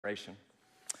generation.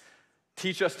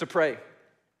 Teach us to pray.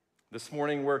 This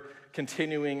morning we're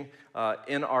continuing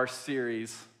in our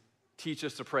series, Teach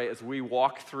Us to Pray, as we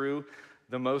walk through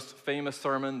the most famous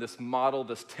sermon, this model,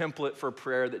 this template for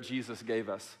prayer that Jesus gave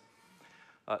us.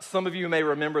 Some of you may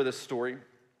remember this story.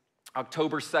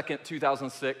 October 2nd,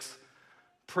 2006,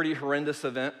 pretty horrendous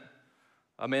event.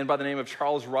 A man by the name of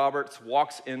Charles Roberts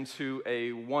walks into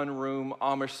a one-room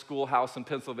Amish schoolhouse in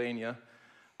Pennsylvania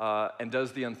and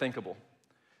does the unthinkable.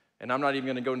 And I'm not even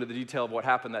going to go into the detail of what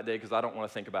happened that day because I don't want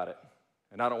to think about it,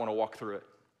 and I don't want to walk through it.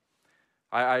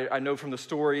 I know from the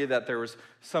story that there was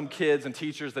some kids and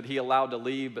teachers that he allowed to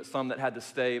leave, but some that had to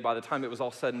stay. By the time it was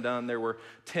all said and done, there were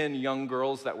 10 young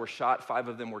girls that were shot. 5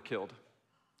 of them were killed.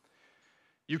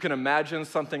 You can imagine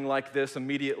something like this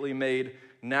immediately made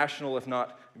national, if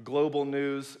not global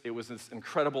news. It was this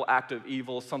incredible act of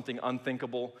evil, something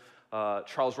unthinkable.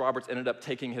 Charles Roberts ended up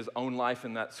taking his own life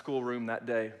in that schoolroom that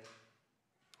day.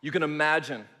 You can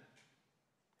imagine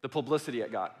the publicity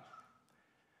it got.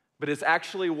 But it's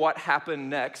actually what happened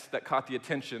next that caught the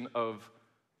attention of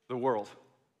the world.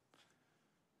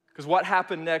 Because what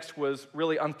happened next was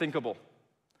really unthinkable.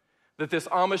 That this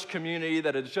Amish community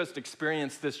that had just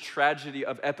experienced this tragedy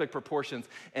of epic proportions,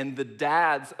 and the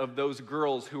dads of those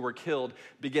girls who were killed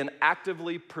began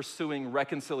actively pursuing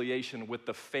reconciliation with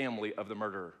the family of the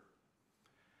murderer.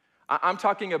 I'm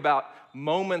talking about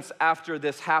moments after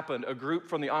this happened, a group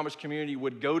from the Amish community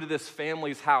would go to this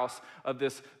family's house of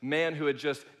this man who had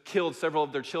just killed several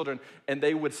of their children, and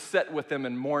they would sit with them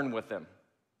and mourn with them.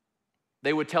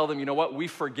 They would tell them, you know what, we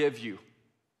forgive you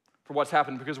for what's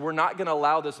happened because we're not going to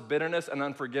allow this bitterness and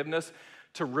unforgiveness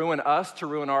to ruin us, to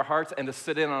ruin our hearts, and to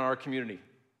sit in on our community.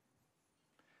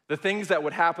 The things that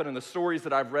would happen and the stories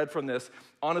that I've read from this,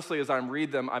 honestly, as I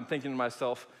read them, I'm thinking to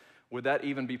myself, would that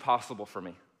even be possible for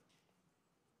me?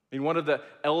 I mean, one of the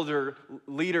elder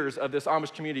leaders of this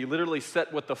Amish community literally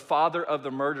sat with the father of the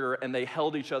murderer, and they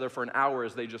held each other for an hour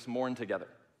as they just mourned together.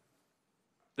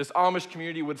 This Amish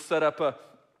community would set up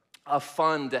a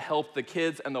fund to help the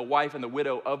kids and the wife and the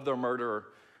widow of the murderer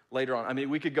later on. I mean,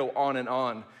 we could go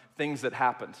on, things that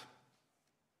happened.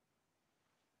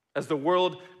 As the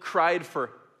world cried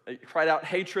out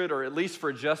hatred, or at least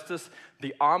for justice,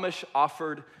 the Amish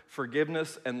offered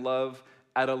forgiveness and love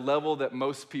at a level that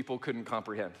most people couldn't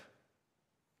comprehend.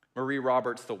 Marie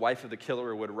Roberts, the wife of the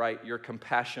killer, would write, "Your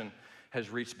compassion has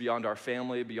reached beyond our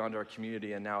family, beyond our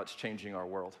community, and now it's changing our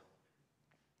world."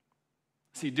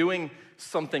 See, doing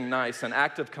something nice, an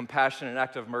act of compassion, an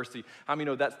act of mercy, how many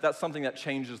know that's something that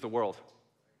changes the world?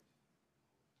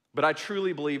 But I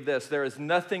truly believe this: there is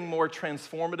nothing more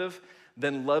transformative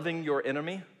than loving your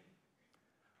enemy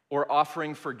or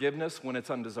offering forgiveness when it's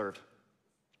undeserved.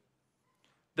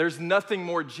 There's nothing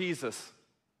more Jesus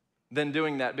than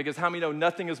doing that, because how many know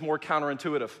nothing is more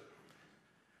counterintuitive?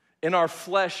 In our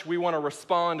flesh, we want to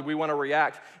respond, we want to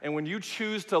react, and when you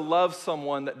choose to love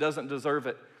someone that doesn't deserve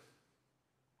it,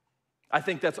 I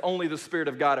think that's only the Spirit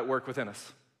of God at work within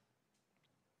us.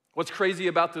 What's crazy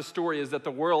about this story is that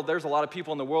there's a lot of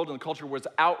people in the world and the culture was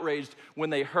outraged when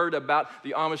they heard about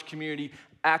the Amish community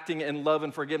acting in love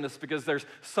and forgiveness, because there's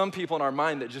some people in our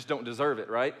mind that just don't deserve it,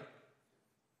 right?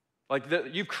 Like,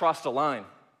 you've crossed a line.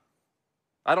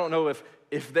 I don't know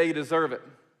if they deserve it.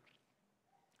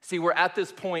 See, we're at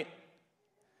this point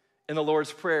in the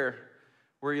Lord's Prayer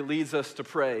where he leads us to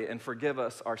pray and forgive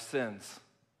us our sins,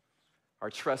 our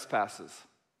trespasses,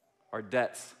 our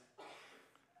debts,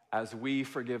 as we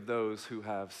forgive those who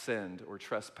have sinned or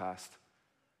trespassed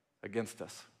against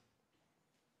us.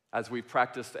 As we've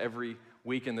practiced every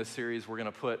week in this series, we're going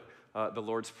to put the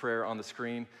Lord's Prayer on the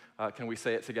screen. Can we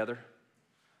say it together?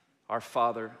 Our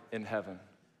Father in heaven,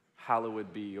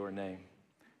 hallowed be your name.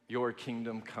 Your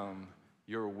kingdom come,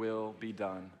 your will be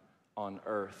done on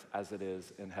earth as it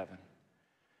is in heaven.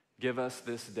 Give us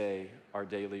this day our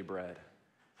daily bread,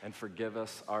 and forgive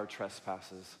us our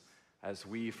trespasses as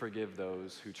we forgive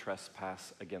those who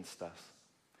trespass against us.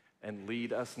 And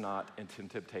lead us not into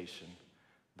temptation,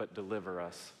 but deliver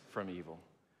us from evil.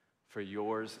 For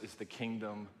yours is the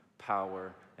kingdom,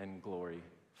 power, and glory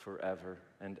forever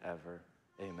and ever.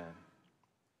 Amen.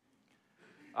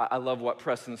 I love what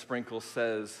Preston Sprinkle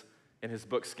says in his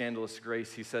book, Scandalous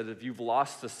Grace. He says, if you've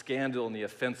lost the scandal and the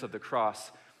offense of the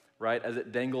cross, right, as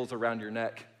it dangles around your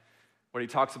neck, what he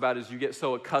talks about is you get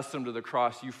so accustomed to the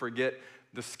cross, you forget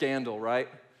the scandal, right?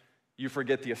 You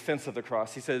forget the offense of the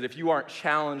cross. He says, if you aren't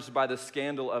challenged by the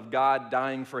scandal of God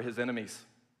dying for his enemies,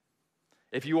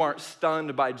 if you aren't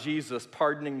stunned by Jesus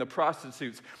pardoning the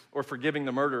prostitutes or forgiving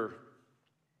the murderer,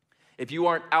 if you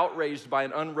aren't outraged by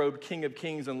an unrobed King of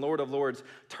Kings and Lord of Lords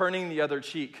turning the other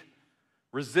cheek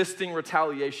resisting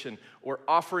retaliation, or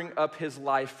offering up his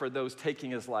life for those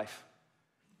taking his life.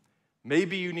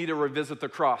 Maybe you need to revisit the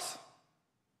cross.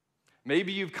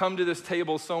 Maybe you've come to this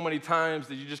table so many times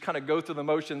that you just kind of go through the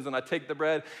motions, and I take the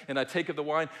bread and I take of the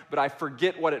wine, but I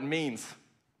forget what it means.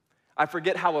 I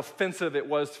forget how offensive it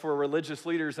was for religious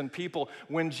leaders and people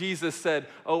when Jesus said,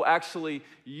 oh, actually,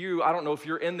 I don't know if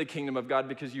you're in the kingdom of God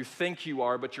because you think you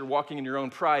are, but you're walking in your own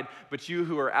pride, but you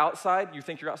who are outside, you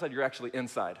think you're outside, you're actually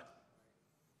inside.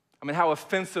 I mean, how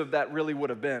offensive that really would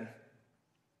have been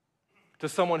to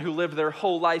someone who lived their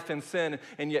whole life in sin,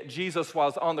 and yet Jesus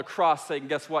was on the cross saying,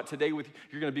 guess what, today you're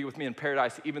going to be with me in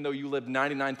paradise, even though you lived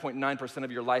 99.9%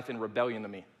 of your life in rebellion to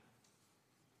me.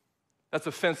 That's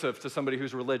offensive to somebody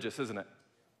who's religious, isn't it?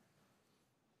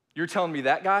 You're telling me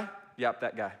that guy? Yep,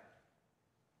 that guy.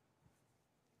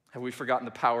 Have we forgotten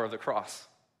the power of the cross?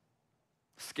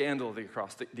 Scandal of the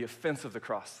cross, the offense of the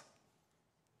cross.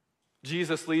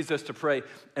 Jesus leads us to pray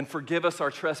and forgive us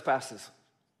our trespasses.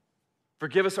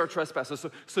 Forgive us our trespasses.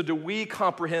 So do we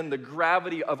comprehend the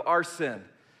gravity of our sin,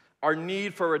 our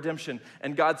need for redemption,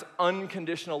 and God's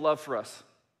unconditional love for us?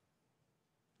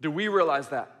 Do we realize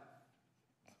that?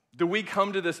 Do we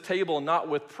come to this table not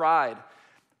with pride,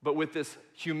 but with this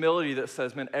humility that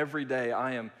says, man, every day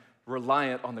I am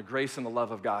reliant on the grace and the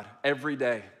love of God. Every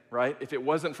day, right? If it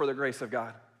wasn't for the grace of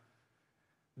God.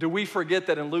 Do we forget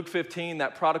that in Luke 15,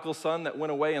 that prodigal son that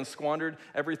went away and squandered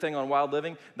everything on wild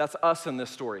living, that's us in this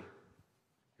story.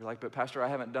 You're like, but Pastor, I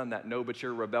haven't done that. No, but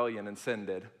your rebellion and sin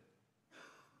did.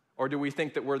 Or do we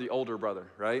think that we're the older brother,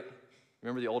 right?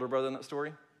 Remember the older brother in that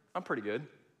story? I'm pretty good.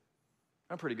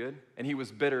 And he was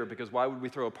bitter because why would we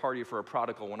throw a party for a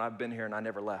prodigal when I've been here and I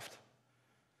never left?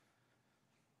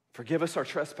 Forgive us our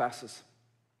trespasses.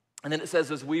 And then it says,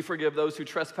 as we forgive those who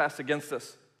trespass against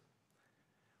us,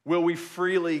 will we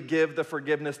freely give the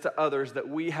forgiveness to others that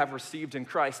we have received in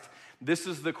Christ? This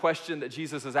is the question that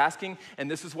Jesus is asking, and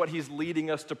this is what he's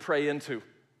leading us to pray into.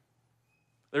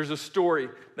 There's a story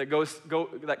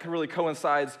that really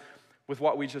coincides with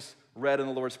what we just read in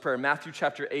the Lord's Prayer. Matthew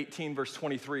chapter 18, verse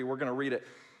 23, we're going to read it.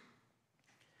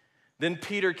 Then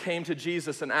Peter came to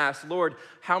Jesus and asked, Lord,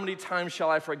 how many times shall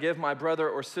I forgive my brother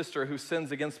or sister who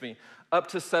sins against me? Up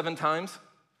to 7 times?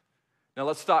 Now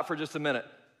let's stop for just a minute.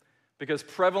 Because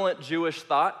prevalent Jewish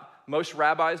thought, most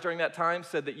rabbis during that time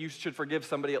said that you should forgive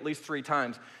somebody at least 3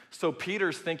 times. So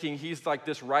Peter's thinking he's like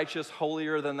this righteous,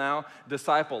 holier than thou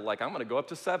disciple. Like, I'm going to go up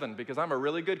to 7 because I'm a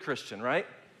really good Christian, right?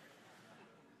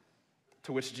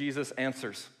 To which Jesus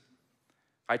answers,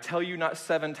 I tell you not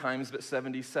 7 times, but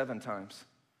 77 times.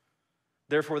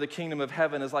 Therefore, the kingdom of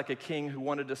heaven is like a king who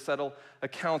wanted to settle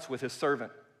accounts with his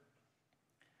servant.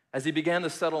 As he began the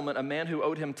settlement, a man who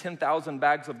owed him 10,000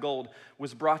 bags of gold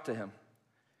was brought to him.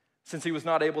 Since he was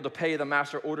not able to pay, the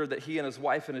master ordered that he and his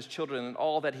wife and his children and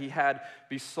all that he had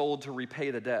be sold to repay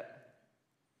the debt.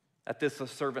 At this, the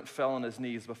servant fell on his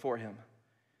knees before him.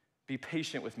 Be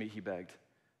patient with me, he begged,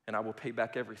 and I will pay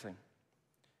back everything.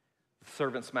 The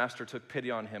servant's master took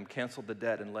pity on him, canceled the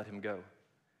debt, and let him go.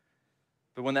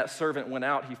 But when that servant went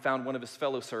out, he found one of his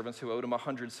fellow servants who owed him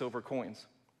 100 silver coins.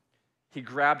 He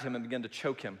grabbed him and began to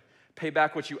choke him. Pay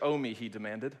back what you owe me, he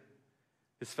demanded.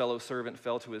 His fellow servant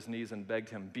fell to his knees and begged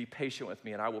him, be patient with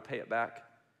me and I will pay it back.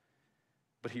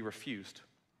 But he refused.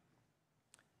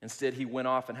 Instead, he went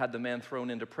off and had the man thrown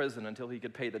into prison until he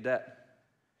could pay the debt.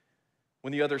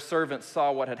 When the other servants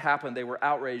saw what had happened, they were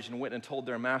outraged and went and told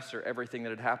their master everything that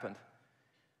had happened.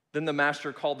 Then the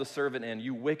master called the servant in.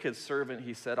 You wicked servant,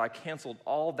 he said, I canceled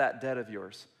all that debt of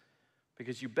yours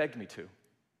because you begged me to.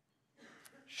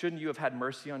 Shouldn't you have had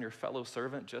mercy on your fellow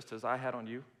servant just as I had on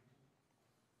you?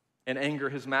 In anger,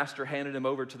 his master handed him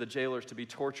over to the jailers to be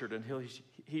tortured until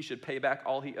he should pay back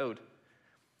all he owed.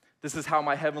 This is how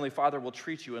my heavenly Father will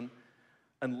treat you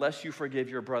unless you forgive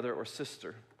your brother or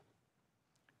sister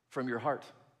from your heart.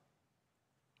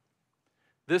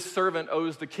 This servant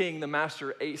owes the king, the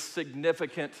master, a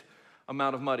significant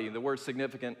amount of money. The word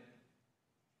significant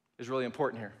is really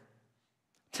important here.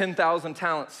 10,000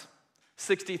 talents,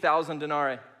 60,000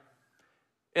 denarii.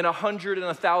 In 100 and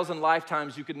 1,000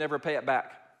 lifetimes, you could never pay it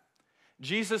back.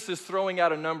 Jesus is throwing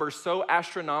out a number so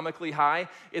astronomically high,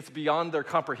 it's beyond their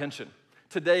comprehension.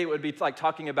 Today, it would be like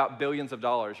talking about billions of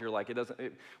dollars. You're like,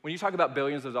 when you talk about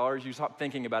billions of dollars, you stop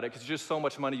thinking about it because it's just so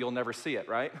much money, you'll never see it,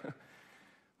 right?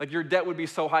 Like your debt would be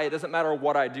so high, it doesn't matter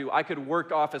what I do. I could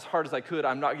work off as hard as I could.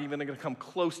 I'm not even going to come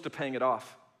close to paying it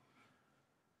off.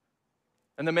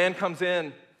 And the man comes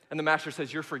in, and the master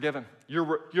says, you're forgiven.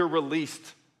 You're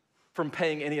released from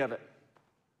paying any of it.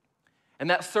 And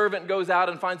that servant goes out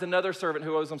and finds another servant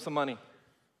who owes him some money.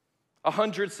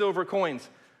 100 silver coins,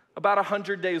 about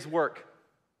 100 days' work.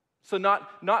 So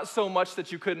not so much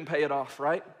that you couldn't pay it off,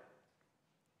 right?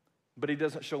 But he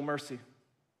doesn't show mercy.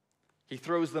 He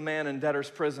throws the man in debtor's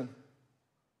prison.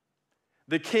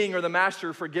 The king or the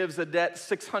master forgives a debt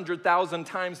 600,000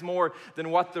 times more than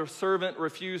what the servant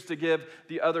refused to give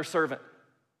the other servant.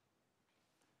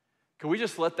 Can we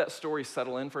just let that story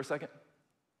settle in for a second?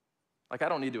 Like, I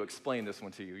don't need to explain this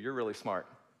one to you. You're really smart.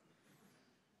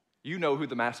 You know who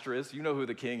the master is. You know who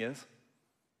the king is.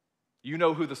 You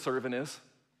know who the servant is.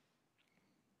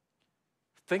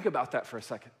 Think about that for a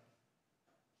second.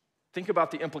 Think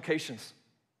about the implications.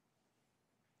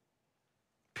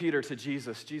 Peter to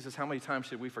Jesus, Jesus, how many times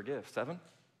should we forgive? 7?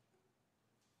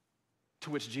 To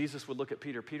which Jesus would look at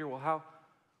Peter, Peter, well,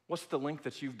 what's the length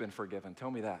that you've been forgiven?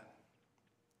 Tell me that.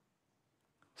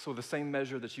 So the same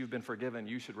measure that you've been forgiven,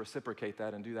 you should reciprocate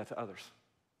that and do that to others.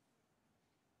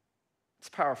 It's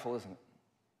powerful, isn't it?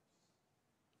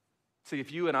 See,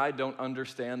 if you and I don't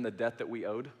understand the debt that we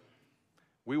owed,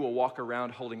 we will walk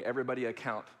around holding everybody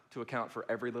to account for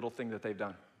every little thing that they've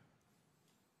done.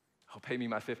 Oh, pay me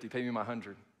my 50, pay me my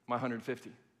 100, my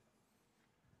 150.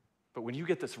 But when you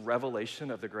get this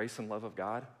revelation of the grace and love of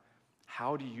God,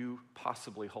 how do you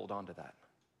possibly hold on to that?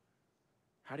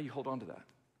 How do you hold on to that?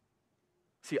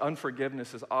 See,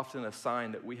 unforgiveness is often a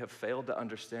sign that we have failed to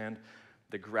understand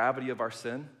the gravity of our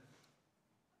sin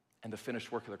and the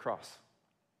finished work of the cross.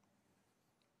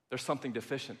 There's something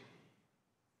deficient.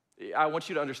 I want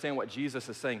you to understand what Jesus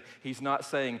is saying. He's not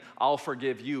saying, I'll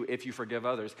forgive you if you forgive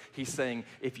others. He's saying,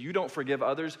 if you don't forgive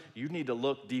others, you need to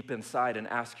look deep inside and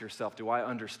ask yourself, do I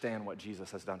understand what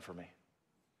Jesus has done for me?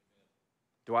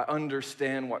 Do I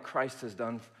understand what Christ has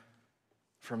done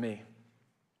for me?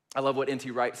 I love what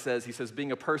N.T. Wright says. He says,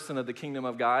 being a person of the kingdom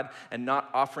of God and not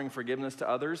offering forgiveness to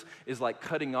others is like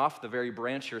cutting off the very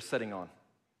branch you're sitting on.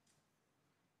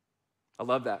 I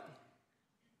love that.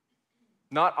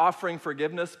 Not offering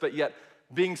forgiveness, but yet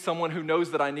being someone who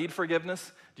knows that I need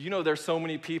forgiveness. Do you know there's so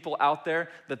many people out there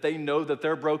that they know that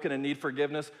they're broken and need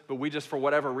forgiveness, but we just, for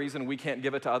whatever reason, we can't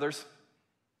give it to others?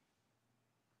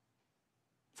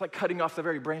 It's like cutting off the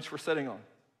very branch we're sitting on.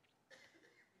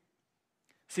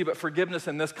 See, but forgiveness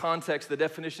in this context, the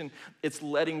definition, it's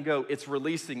letting go, it's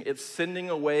releasing, it's sending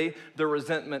away the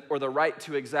resentment or the right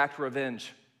to exact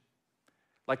revenge.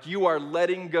 Like you are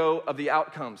letting go of the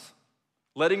outcomes.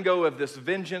 Letting go of this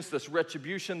vengeance, this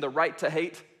retribution, the right to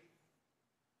hate.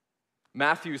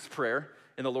 Matthew's prayer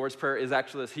in the Lord's Prayer is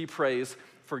actually this. He prays,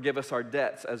 forgive us our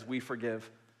debts as we forgive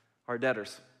our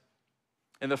debtors.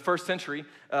 In the first century,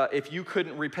 if you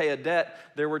couldn't repay a debt,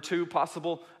 there were 2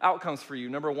 possible outcomes for you.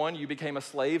 Number 1, you became a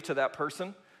slave to that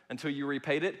person until you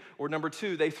repaid it. Or number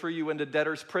 2, they threw you into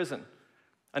debtor's prison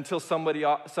until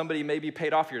somebody maybe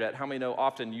paid off your debt. How many know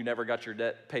often you never got your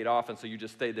debt paid off and so you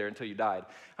just stayed there until you died?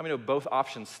 How many know both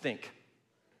options stink?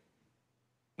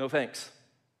 No thanks.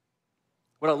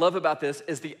 What I love about this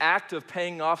is the act of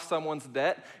paying off someone's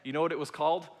debt, you know what it was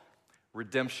called?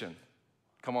 Redemption.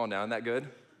 Come on now, isn't that good?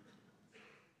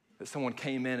 That someone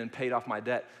came in and paid off my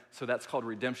debt, so that's called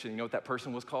redemption. You know what that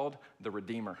person was called? The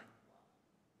Redeemer.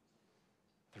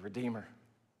 The Redeemer.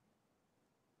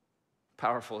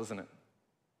 Powerful, isn't it?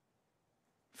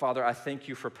 Father, I thank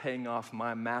you for paying off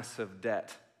my massive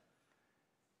debt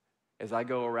as I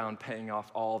go around paying off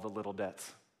all the little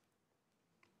debts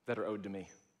that are owed to me.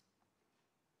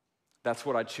 That's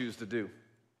what I choose to do.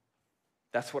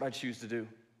 That's what I choose to do.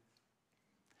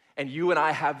 And you and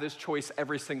I have this choice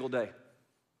every single day.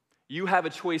 You have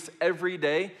a choice every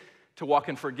day to walk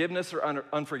in forgiveness or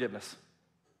unforgiveness.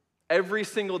 Every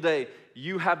single day,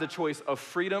 you have the choice of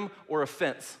freedom or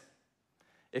offense.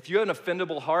 If you have an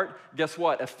offendable heart, guess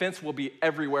what? Offense will be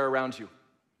everywhere around you.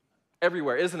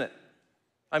 Everywhere, isn't it?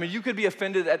 I mean, you could be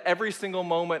offended at every single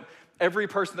moment, every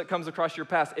person that comes across your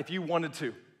path if you wanted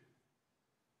to.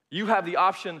 You have the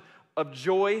option of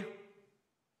joy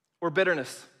or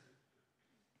bitterness.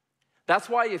 That's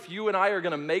why if you and I are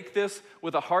going to make this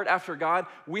with a heart after God,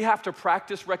 we have to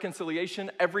practice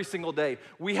reconciliation every single day.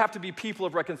 We have to be people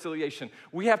of reconciliation.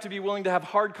 We have to be willing to have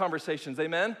hard conversations,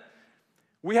 amen?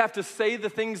 We have to say the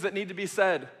things that need to be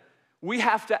said. We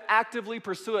have to actively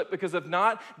pursue it because if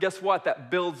not, guess what?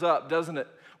 That builds up, doesn't it?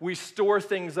 We store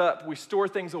things up. We store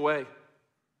things away.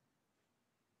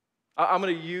 I'm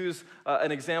going to use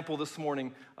an example this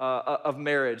morning of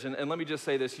marriage. And let me just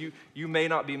say this. You may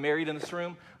not be married in this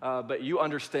room, but you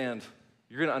understand.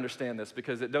 You're going to understand this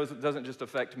because it doesn't just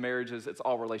affect marriages. It's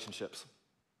all relationships.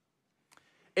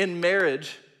 In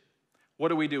marriage, what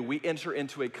do? We enter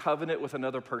into a covenant with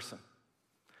another person.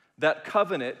 That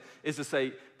covenant is to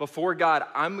say, before God,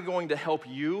 I'm going to help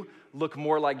you look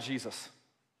more like Jesus.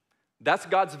 That's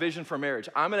God's vision for marriage.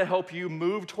 I'm going to help you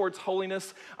move towards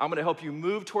holiness. I'm going to help you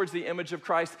move towards the image of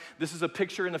Christ. This is a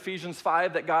picture in Ephesians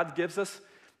 5 that God gives us.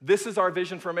 This is our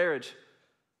vision for marriage.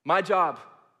 My job,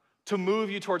 to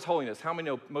move you towards holiness. How many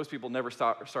know most people never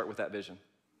start with that vision?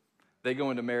 They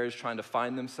go into marriage trying to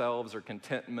find themselves or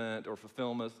contentment or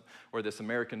fulfillment or this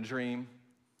American dream.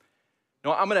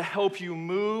 No, I'm going to help you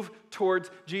move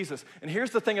towards Jesus. And here's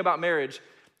the thing about marriage.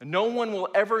 No one will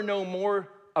ever know more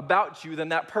about you than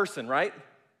that person, right?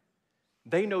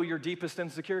 They know your deepest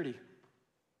insecurity.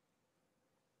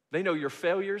 They know your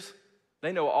failures.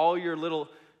 They know all your little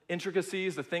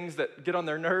intricacies, the things that get on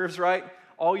their nerves, right?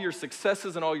 All your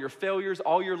successes and all your failures,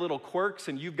 all your little quirks,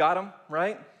 and you've got them,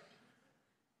 right?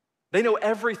 They know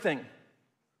everything.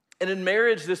 And in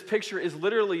marriage, this picture is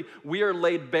literally we are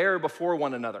laid bare before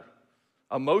one another,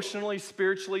 emotionally,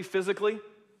 spiritually, physically.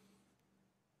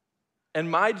 And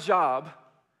my job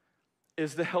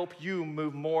is to help you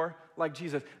move more like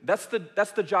Jesus. That's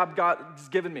the job God's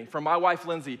given me from my wife,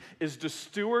 Lindsay, is to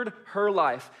steward her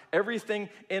life. Everything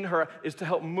in her is to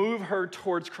help move her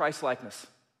towards Christ-likeness.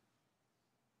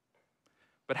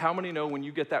 But how many know when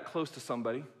you get that close to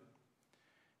somebody,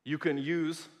 you can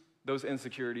use those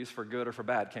insecurities for good or for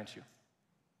bad, can't you?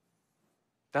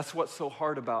 That's what's so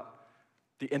hard about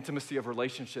the intimacy of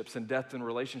relationships and depth in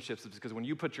relationships, is because when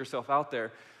you put yourself out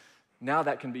there, now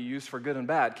that can be used for good and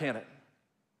bad, can't it?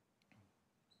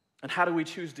 And how do we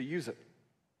choose to use it?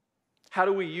 How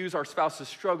do we use our spouse's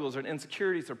struggles or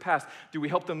insecurities or past? Do we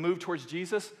help them move towards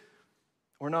Jesus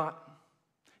or not?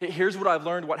 Here's what I've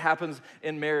learned what happens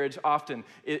in marriage often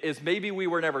is maybe we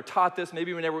were never taught this,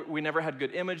 maybe we never had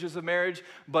good images of marriage,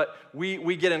 but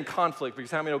we get in conflict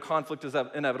because how many know conflict is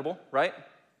inevitable, right?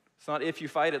 It's not if you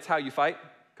fight, it's how you fight.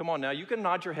 Come on now, you can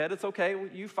nod your head, it's okay.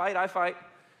 You fight, I fight.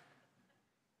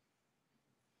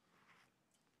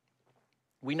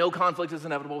 We know conflict is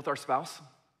inevitable with our spouse.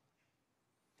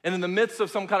 And in the midst of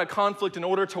some kind of conflict, in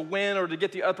order to win or to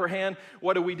get the upper hand,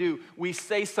 what do? We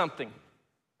say something.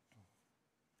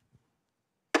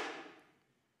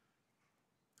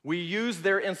 We use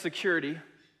their insecurity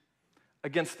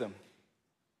against them.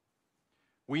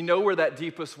 We know where that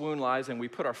deepest wound lies, and we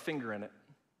put our finger in it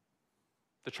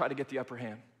to try to get the upper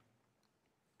hand.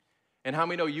 And how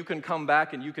many know you can come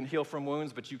back and you can heal from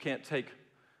wounds, but you can't take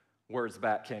words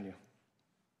back, can you?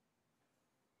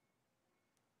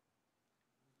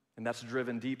 And that's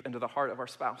driven deep into the heart of our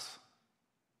spouse.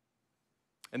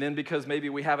 And then because maybe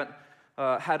we haven't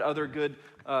had other good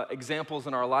examples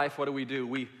in our life, what do?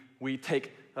 We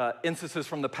take instances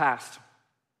from the past,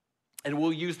 and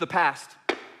we'll use the past.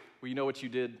 Well, you know what you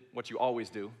did, what you always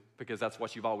do, because that's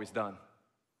what you've always done.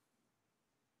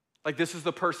 Like this is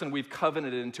the person we've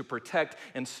covenanted in to protect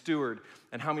and steward,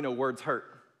 and how many know words hurt?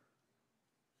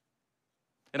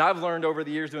 And I've learned over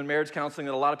the years doing marriage counseling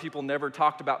that a lot of people never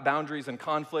talked about boundaries and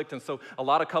conflict, and so a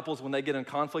lot of couples, when they get in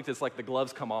conflict, it's like the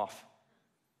gloves come off,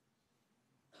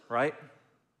 right?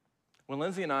 When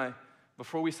Lindsay and I,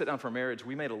 before we sit down for marriage,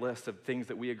 we made a list of things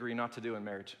that we agree not to do in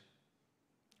marriage.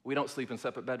 We don't sleep in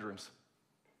separate bedrooms.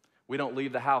 We don't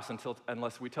leave the house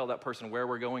unless we tell that person where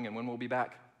we're going and when we'll be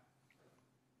back,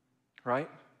 right?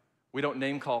 We don't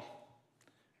name call.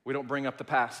 We don't bring up the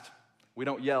past. We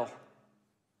don't yell.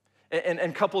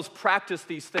 And couples practice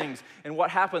these things. And what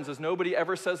happens is nobody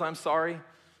ever says, I'm sorry.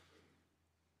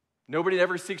 Nobody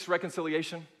ever seeks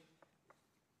reconciliation.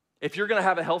 If you're going to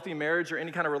have a healthy marriage or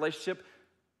any kind of relationship,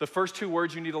 the first two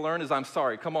words you need to learn is, I'm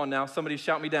sorry. Come on now, somebody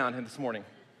shout me down this morning.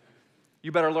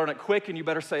 You better learn it quick and you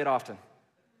better say it often.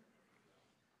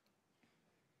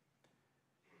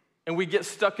 And we get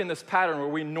stuck in this pattern where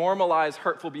we normalize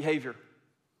hurtful behavior.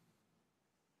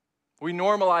 We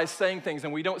normalize saying things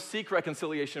and we don't seek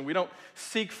reconciliation. We don't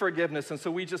seek forgiveness. And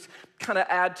so we just kind of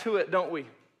add to it, don't we?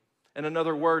 And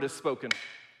another word is spoken.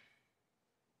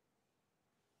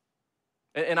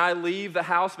 And I leave the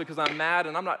house because I'm mad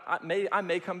and I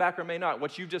may come back or may not.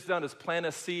 What you've just done is plant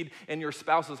a seed in your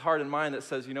spouse's heart and mind that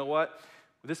says, you know what?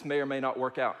 This may or may not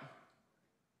work out.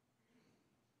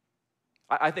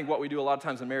 I think what we do a lot of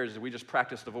times in marriage is we just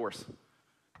practice divorce.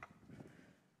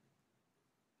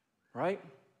 Right?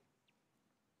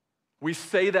 We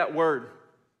say that word.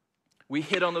 We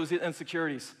hit on those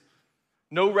insecurities.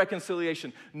 No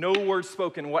reconciliation, no word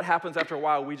spoken. What happens after a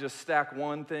while? We just stack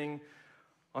one thing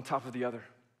on top of the other.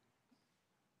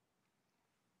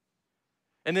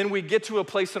 And then we get to a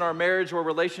place in our marriage or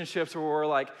relationships where we're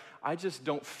like, I just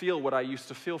don't feel what I used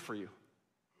to feel for you.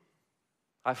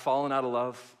 I've fallen out of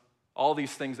love. All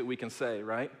these things that we can say,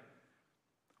 right?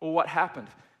 Well, what happened?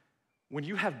 When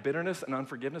you have bitterness and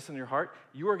unforgiveness in your heart,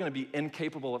 you are going to be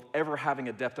incapable of ever having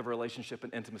a depth of relationship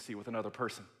and intimacy with another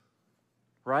person,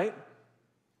 right?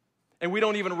 And we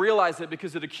don't even realize it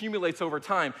because it accumulates over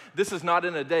time. This is not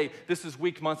in a day. This is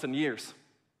weeks, months, and years.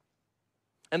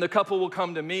 And the couple will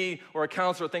come to me or a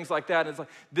counselor, things like that, and it's like,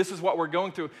 this is what we're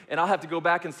going through. And I'll have to go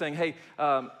back and saying, hey,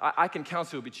 I can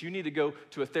counsel you, but you need to go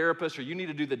to a therapist, or you need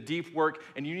to do the deep work,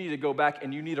 and you need to go back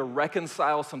and you need to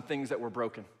reconcile some things that were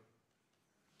broken.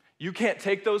 You can't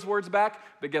take those words back,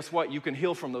 but guess what? You can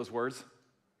heal from those words.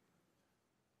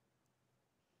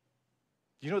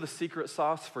 You know the secret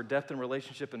sauce for depth in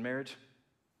relationship and marriage?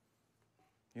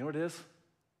 You know what it is?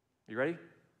 You ready?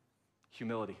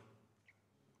 Humility.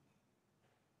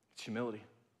 It's humility.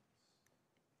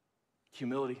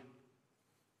 Humility.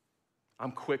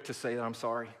 I'm quick to say that I'm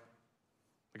sorry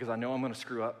because I know I'm going to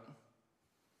screw up.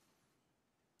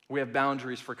 We have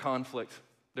boundaries for conflict.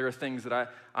 There are things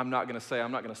that I'm not going to say.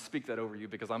 I'm not going to speak that over you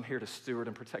because I'm here to steward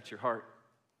and protect your heart.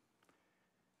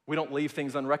 We don't leave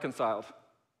things unreconciled.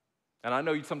 And I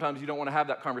know sometimes you don't want to have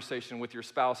that conversation with your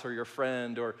spouse or your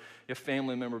friend or your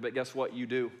family member, but guess what? You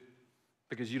do,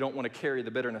 because you don't want to carry the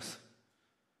bitterness.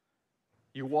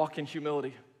 You walk in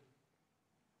humility.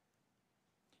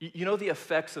 You know the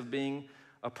effects of being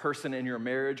a person in your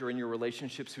marriage or in your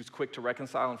relationships who's quick to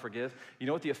reconcile and forgive? You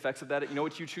know what the effects of that? You know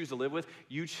what you choose to live with?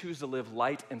 You choose to live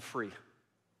light and free.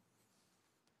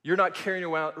 You're not carrying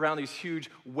around these huge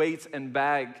weights and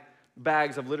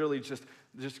bags of literally just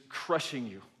crushing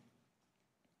you.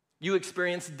 You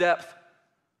experience depth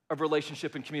of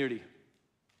relationship and community.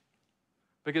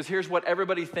 Because here's what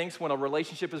everybody thinks when a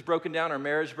relationship is broken down or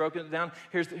marriage is broken down.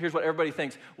 Here's what everybody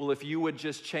thinks. Well, if you would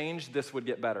just change, this would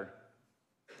get better.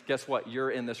 Guess what?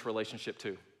 You're in this relationship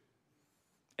too.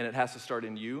 And it has to start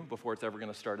in you before it's ever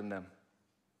going to start in them.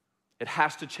 It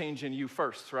has to change in you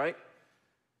first, right?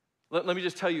 Let me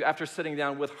just tell you, after sitting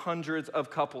down with hundreds of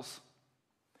couples,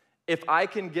 if I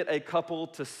can get a couple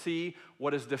to see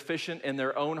what is deficient in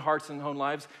their own hearts and own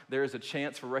lives, there is a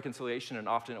chance for reconciliation, and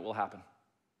often it will happen.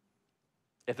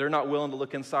 If they're not willing to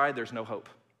look inside, there's no hope.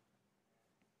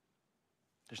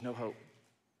 There's no hope.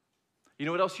 You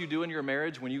know what else you do in your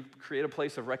marriage when you create a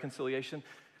place of reconciliation?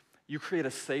 You create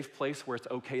a safe place where it's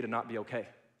okay to not be okay,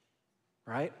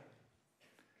 right?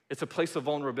 It's a place of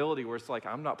vulnerability where it's like,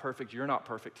 I'm not perfect, you're not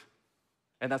perfect,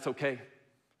 and that's okay.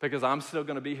 Because I'm still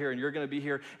going to be here and you're going to be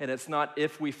here, and it's not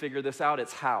if we figure this out,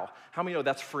 it's how. How many know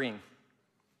that's freeing?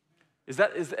 Is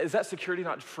that security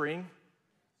not freeing?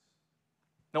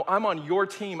 No, I'm on your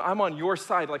team. I'm on your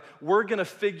side. Like, we're going to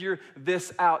figure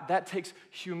this out. That takes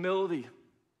humility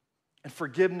and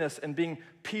forgiveness and being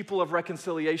people of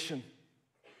reconciliation.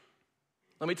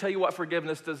 Let me tell you what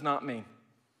forgiveness does not mean.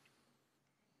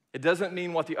 It doesn't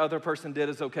mean what the other person did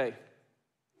is okay,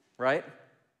 right?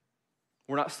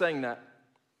 We're not saying that.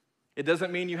 It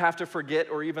doesn't mean you have to forget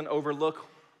or even overlook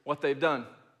what they've done.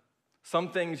 Some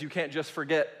things you can't just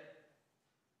forget.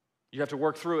 You have to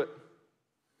work through it.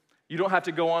 You don't have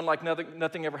to go on like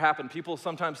nothing ever happened. People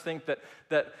sometimes think that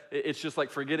it's just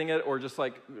like forgetting it or just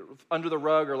like under the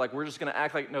rug or like we're just going to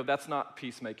act like, no, that's not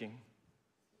peacemaking.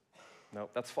 No,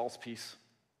 that's false peace.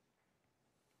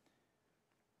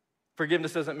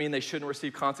 Forgiveness doesn't mean they shouldn't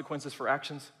receive consequences for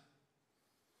actions.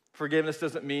 Forgiveness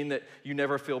doesn't mean that you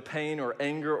never feel pain or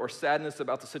anger or sadness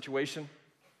about the situation.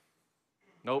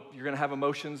 Nope, you're going to have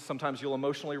emotions. Sometimes you'll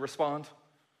emotionally respond.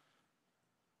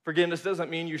 Forgiveness doesn't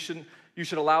mean you should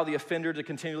allow the offender to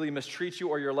continually mistreat you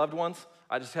or your loved ones.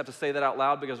 I just have to say that out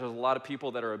loud because there's a lot of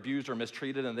people that are abused or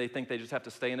mistreated and they think they just have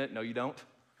to stay in it. No, you don't.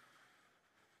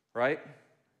 Right?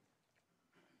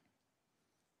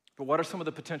 But what are some of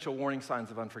the potential warning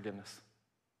signs of unforgiveness?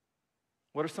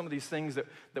 What are some of these things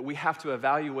that we have to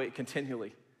evaluate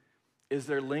continually? Is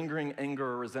there lingering anger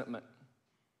or resentment?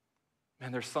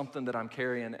 Man, there's something that I'm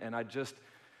carrying and I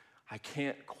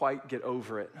can't quite get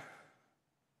over it.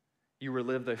 You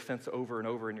relive the offense over and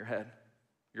over in your head.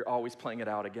 You're always playing it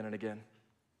out again and again.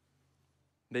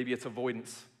 Maybe it's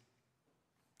avoidance.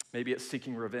 Maybe it's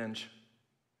seeking revenge.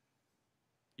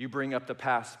 You bring up the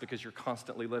past because you're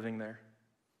constantly living there.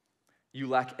 You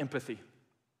lack empathy.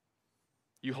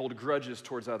 You hold grudges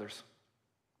towards others.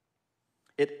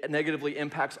 It negatively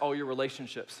impacts all your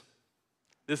relationships.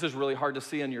 This is really hard to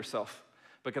see in yourself.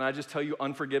 But can I just tell you,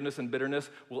 unforgiveness and bitterness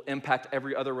will impact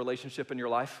every other relationship in your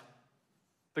life?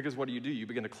 Because what do? You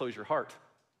begin to close your heart.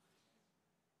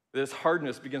 This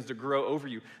hardness begins to grow over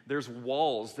you. There's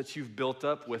walls that you've built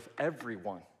up with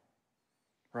everyone,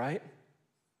 right?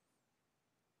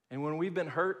 And when we've been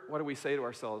hurt, what do we say to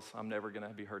ourselves? I'm never going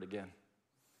to be hurt again.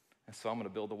 And so I'm going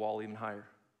to build the wall even higher.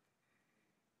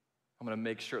 I'm going to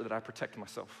make sure that I protect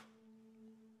myself.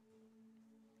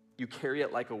 You carry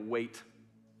it like a weight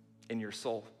in your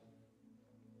soul.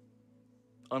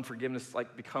 Unforgiveness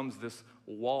becomes this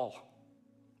wall,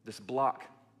 this block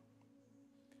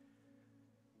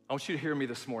I want you to hear me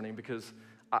this morning because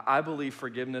I believe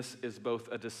forgiveness is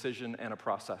both a decision and a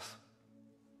process.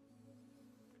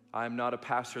 I'm not a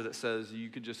pastor that says you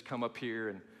could just come up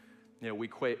here and we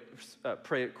pray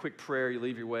a quick prayer, you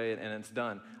leave your way, and it's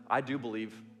done. I do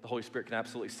believe the Holy Spirit can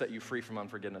absolutely set you free from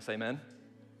unforgiveness. Amen?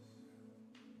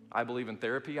 I believe in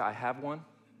therapy. I have one,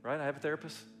 right? I have a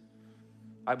therapist.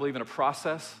 I believe in a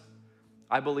process.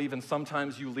 I believe in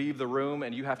sometimes you leave the room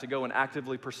and you have to go and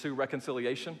actively pursue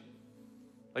reconciliation.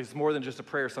 Like it's more than just a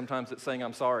prayer. Sometimes it's saying,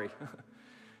 I'm sorry.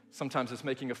 Sometimes it's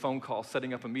making a phone call,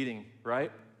 setting up a meeting, right?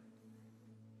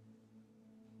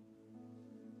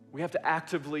 We have to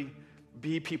actively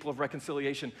be people of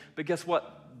reconciliation. But guess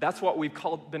what? That's what we've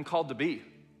been called to be.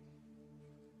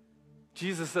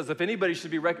 Jesus says if anybody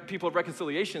should be people of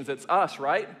reconciliations, it's us,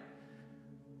 right?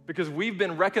 Because we've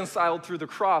been reconciled through the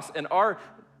cross and our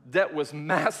debt was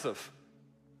massive.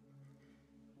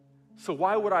 So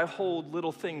why would I hold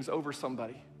little things over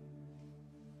somebody?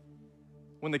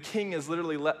 When the King has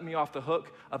literally let me off the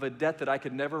hook of a debt that I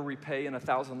could never repay in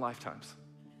 1,000 lifetimes.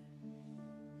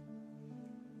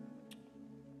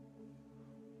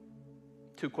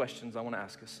 Two questions I want to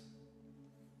ask us.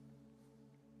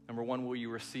 Number one, will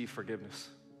you receive forgiveness?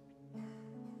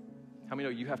 How many know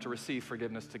you have to receive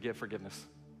forgiveness to give forgiveness?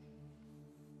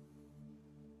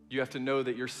 You have to know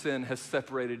that your sin has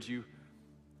separated you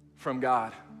from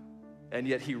God, and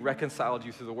yet He reconciled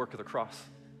you through the work of the cross.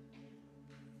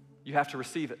 You have to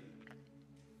receive it.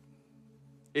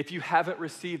 If you haven't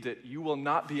received it, you will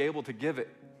not be able to give it.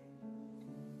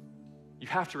 You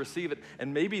have to receive it,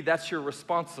 and maybe that's your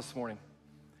response this morning.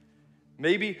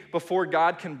 Maybe before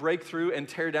God can break through and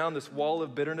tear down this wall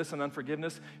of bitterness and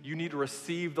unforgiveness, you need to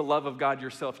receive the love of God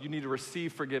yourself. You need to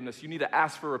receive forgiveness. You need to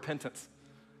ask for repentance.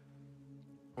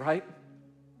 Right?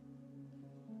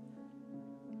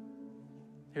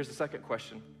 Here's the second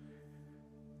question.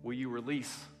 Will you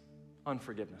release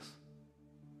unforgiveness?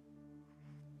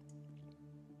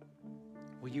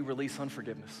 Will you release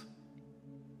unforgiveness?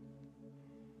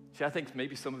 See, I think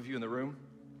maybe some of you in the room,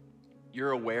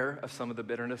 you're aware of some of the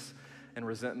bitterness and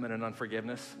resentment and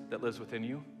unforgiveness that lives within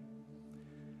you.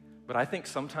 But I think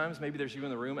sometimes maybe there's you in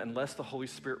the room, unless the Holy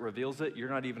Spirit reveals it, you're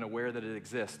not even aware that it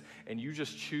exists. And you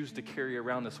just choose to carry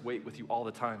around this weight with you all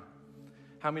the time.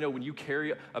 How many know when you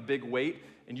carry a big weight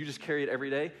and you just carry it every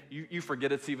day, you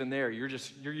forget it's even there. You're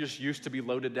just used to be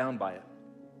loaded down by it.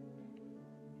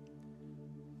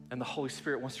 And the Holy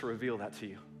Spirit wants to reveal that to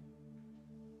you.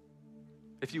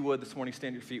 If you would, this morning,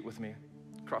 stand your feet with me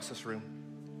across this room.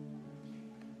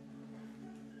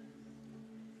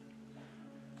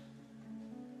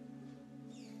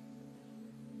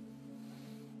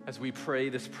 As we pray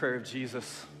this prayer of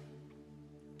Jesus,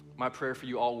 my prayer for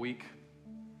you all week,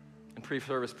 in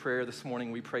pre-service prayer this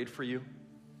morning, we prayed for you,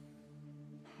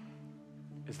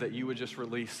 is that you would just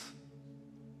release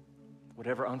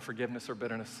whatever unforgiveness or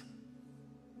bitterness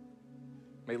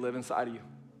may live inside of you.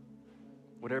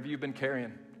 Whatever you've been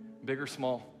carrying, big or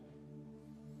small.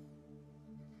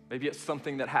 Maybe it's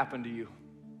something that happened to you,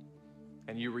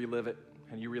 and you relive it,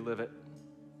 and you relive it.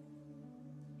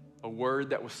 A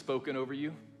word that was spoken over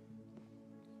you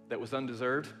that was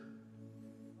undeserved,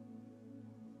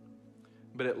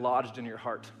 but it lodged in your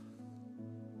heart.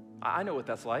 I know what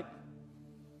that's like.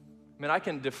 I mean, I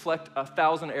can deflect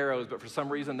 1,000 arrows, but for some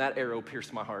reason that arrow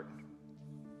pierced my heart.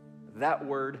 That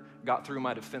word got through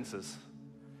my defenses,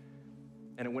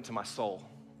 and it went to my soul.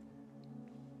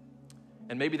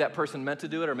 And maybe that person meant to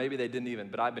do it, or maybe they didn't even,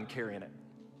 but I've been carrying it.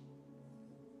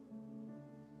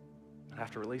 I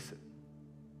have to release it.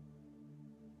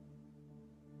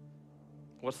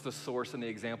 What's the source and the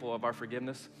example of our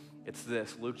forgiveness? It's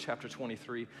this, Luke chapter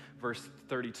 23, verse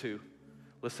 32.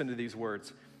 Listen to these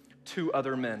words. 2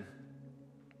 other men,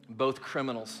 both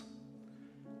criminals,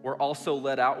 were also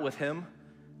led out with him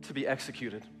to be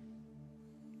executed.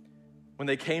 When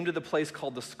they came to the place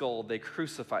called the Skull, they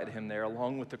crucified him there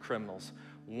along with the criminals,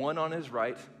 one on his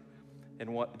right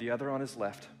and the other on his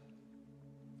left.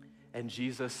 And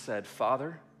Jesus said,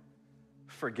 Father,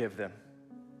 forgive them,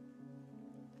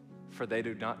 for they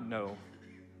do not know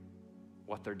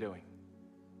what they're doing.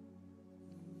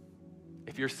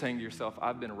 If you're saying to yourself,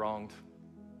 I've been wronged,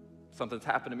 something's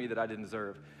happened to me that I didn't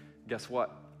deserve, guess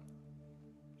what?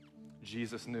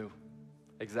 Jesus knew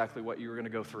exactly what you were going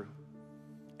to go through,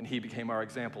 and he became our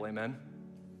example, amen?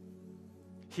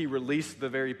 He released the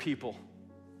very people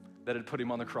that had put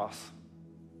him on the cross,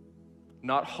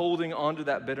 not holding on to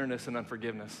that bitterness and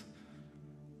unforgiveness,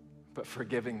 but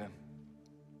forgiving them.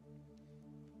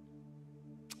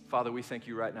 Father, we thank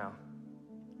you right now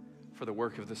for the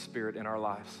work of the Spirit in our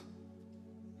lives,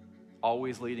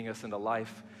 always leading us into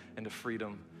life, into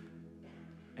freedom,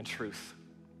 and truth.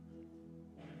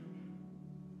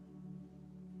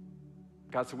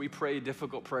 God, so we pray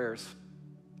difficult prayers.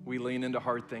 We lean into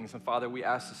hard things. And Father, we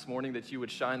ask this morning that you would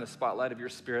shine the spotlight of your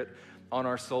Spirit on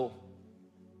our soul.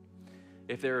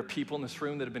 If there are people in this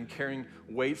room that have been carrying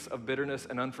weights of bitterness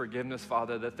and unforgiveness,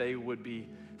 Father, that they would be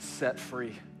set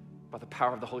free by the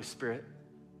power of the Holy Spirit.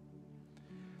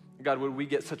 God, would we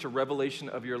get such a revelation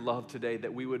of your love today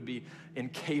that we would be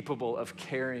incapable of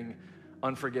carrying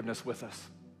unforgiveness with us.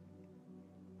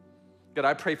 God,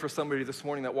 I pray for somebody this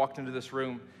morning that walked into this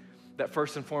room that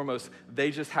first and foremost, they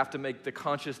just have to make the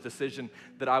conscious decision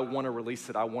that I want to release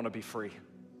it. I want to be free.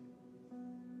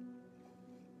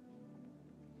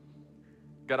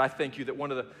 God, I thank you that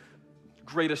one of the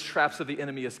greatest traps of the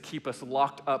enemy is keep us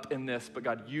locked up in this. But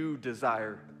God, you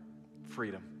desire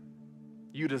freedom.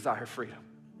 You desire freedom.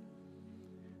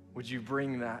 Would you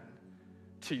bring that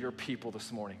to your people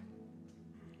this morning?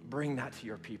 Bring that to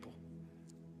your people.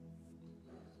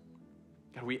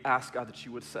 God, we ask, God, that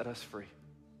you would set us free.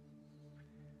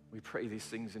 We pray these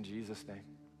things in Jesus' name.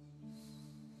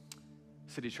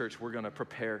 City Church, we're going to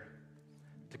prepare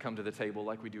to come to the table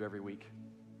like we do every week.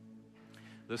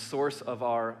 The source of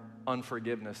our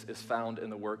unforgiveness is found in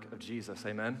the work of Jesus,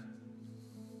 amen?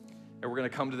 And we're going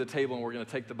to come to the table and we're going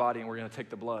to take the body and we're going to take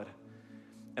the blood.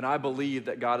 And I believe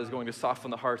that God is going to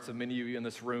soften the hearts of many of you in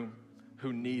this room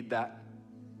who need that.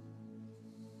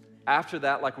 After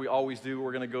that, like we always do,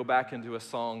 we're going to go back into a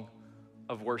song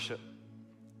of worship.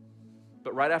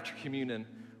 But right after communion,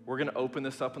 we're going to open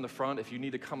this up in the front. If you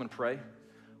need to come and pray,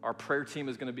 our prayer team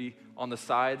is going to be on the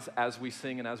sides as we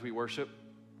sing and as we worship.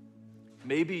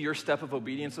 Maybe your step of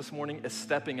obedience this morning is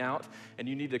stepping out and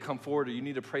you need to come forward or you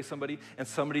need to pray somebody and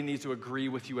somebody needs to agree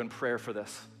with you in prayer for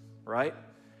this, right?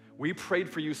 We prayed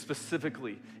for you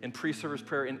specifically in pre-service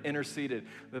prayer and interceded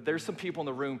that there's some people in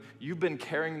the room, you've been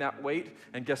carrying that weight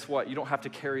and guess what? You don't have to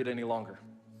carry it any longer.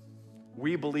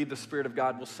 We believe the Spirit of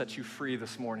God will set you free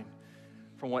this morning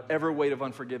from whatever weight of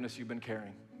unforgiveness you've been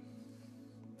carrying.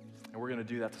 And we're going to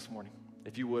do that this morning.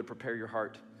 If you would, prepare your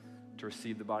heart to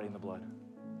receive the body and the blood.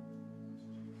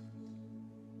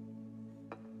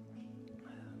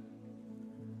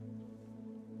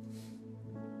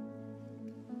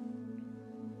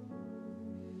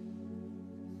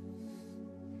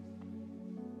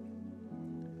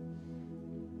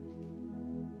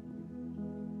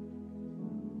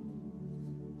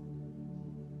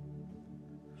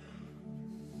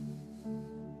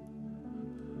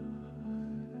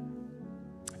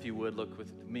 If you would, look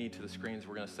with me to the screens.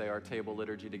 We're going to say our table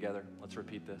liturgy together. Let's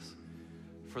repeat this.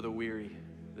 For the weary,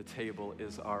 the table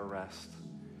is our rest.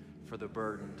 For the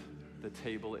burdened, the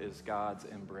table is God's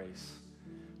embrace.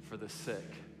 For the sick,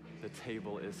 the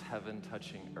table is heaven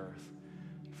touching earth.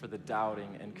 For the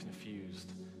doubting and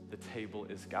confused, the table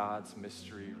is God's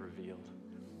mystery revealed.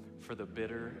 For the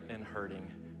bitter and hurting,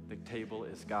 the table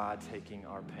is God taking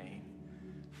our pain.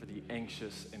 For the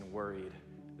anxious and worried,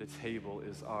 the table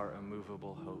is our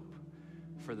immovable hope.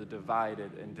 For the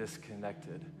divided and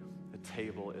disconnected, the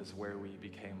table is where we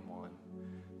became one.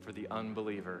 For the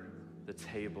unbeliever, the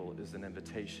table is an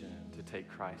invitation to take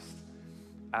Christ.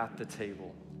 At the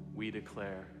table, we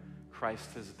declare, Christ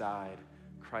has died,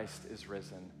 Christ is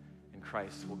risen, and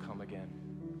Christ will come again.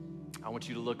 I want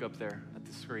you to look up there at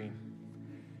the screen.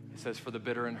 It says, for the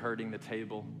bitter and hurting, the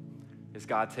table is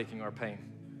God taking our pain.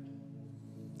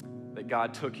 That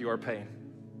God took your pain.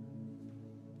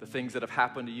 The things that have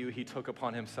happened to you, he took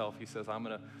upon himself. He says, I'm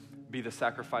going to be the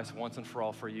sacrifice once and for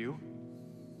all for you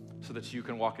so that you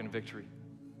can walk in victory,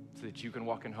 so that you can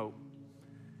walk in hope.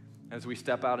 As we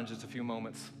step out in just a few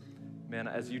moments, man,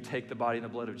 as you take the body and the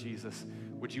blood of Jesus,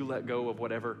 would you let go of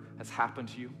whatever has happened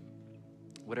to you,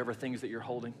 whatever things that you're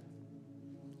holding?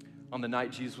 On the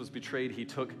night Jesus was betrayed, he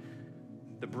took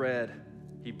the bread,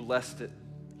 he blessed it,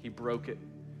 he broke it,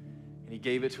 and he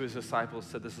gave it to his disciples,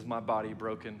 said, this is my body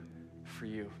broken for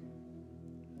you.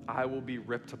 I will be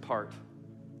ripped apart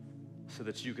so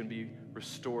that you can be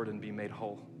restored and be made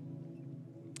whole.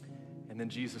 And then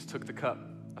Jesus took the cup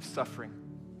of suffering,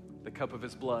 the cup of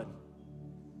his blood,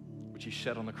 which he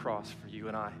shed on the cross for you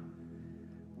and I.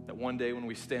 That one day when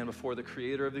we stand before the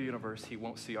creator of the universe, he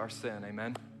won't see our sin,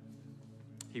 amen?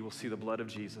 He will see the blood of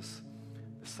Jesus,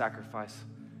 the sacrifice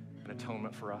and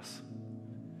atonement for us.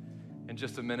 In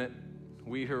just a minute,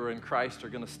 we who are in Christ are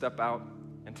going to step out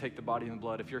and take the body and the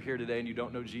blood. If you're here today and you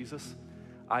don't know Jesus,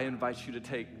 I invite you to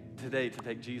take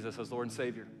Jesus as Lord and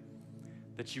Savior,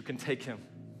 that you can take him.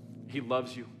 He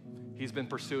loves you. He's been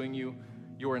pursuing you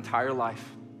your entire life,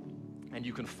 and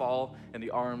you can fall in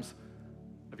the arms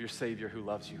of your Savior who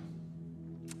loves you.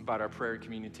 I invite our prayer and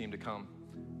communion team to come,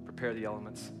 prepare the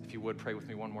elements. If you would, pray with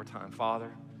me one more time.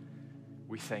 Father,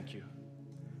 we thank you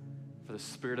for the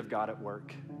Spirit of God at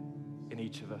work in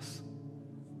each of us.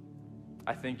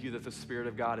 I thank you that the Spirit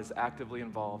of God is actively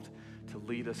involved to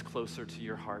lead us closer to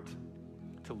your heart,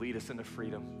 to lead us into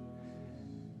freedom.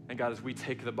 And God, as we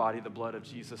take the body, the blood of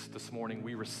Jesus this morning,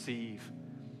 we receive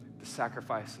the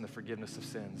sacrifice and the forgiveness of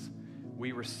sins.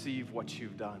 We receive what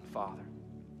you've done, Father.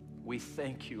 We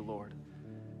thank you, Lord,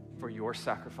 for your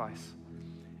sacrifice.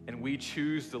 And we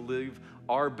choose to leave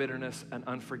our bitterness and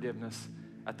unforgiveness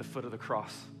at the foot of the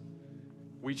cross.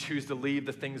 We choose to leave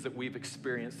the things that we've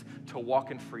experienced to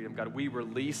walk in freedom. God, we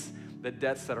release the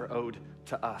debts that are owed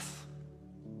to us.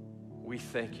 We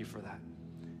thank you for that.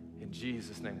 In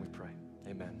Jesus' name we pray.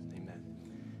 Amen. Amen.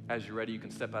 As you're ready, you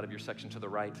can step out of your section to the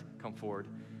right, come forward,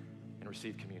 and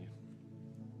receive communion.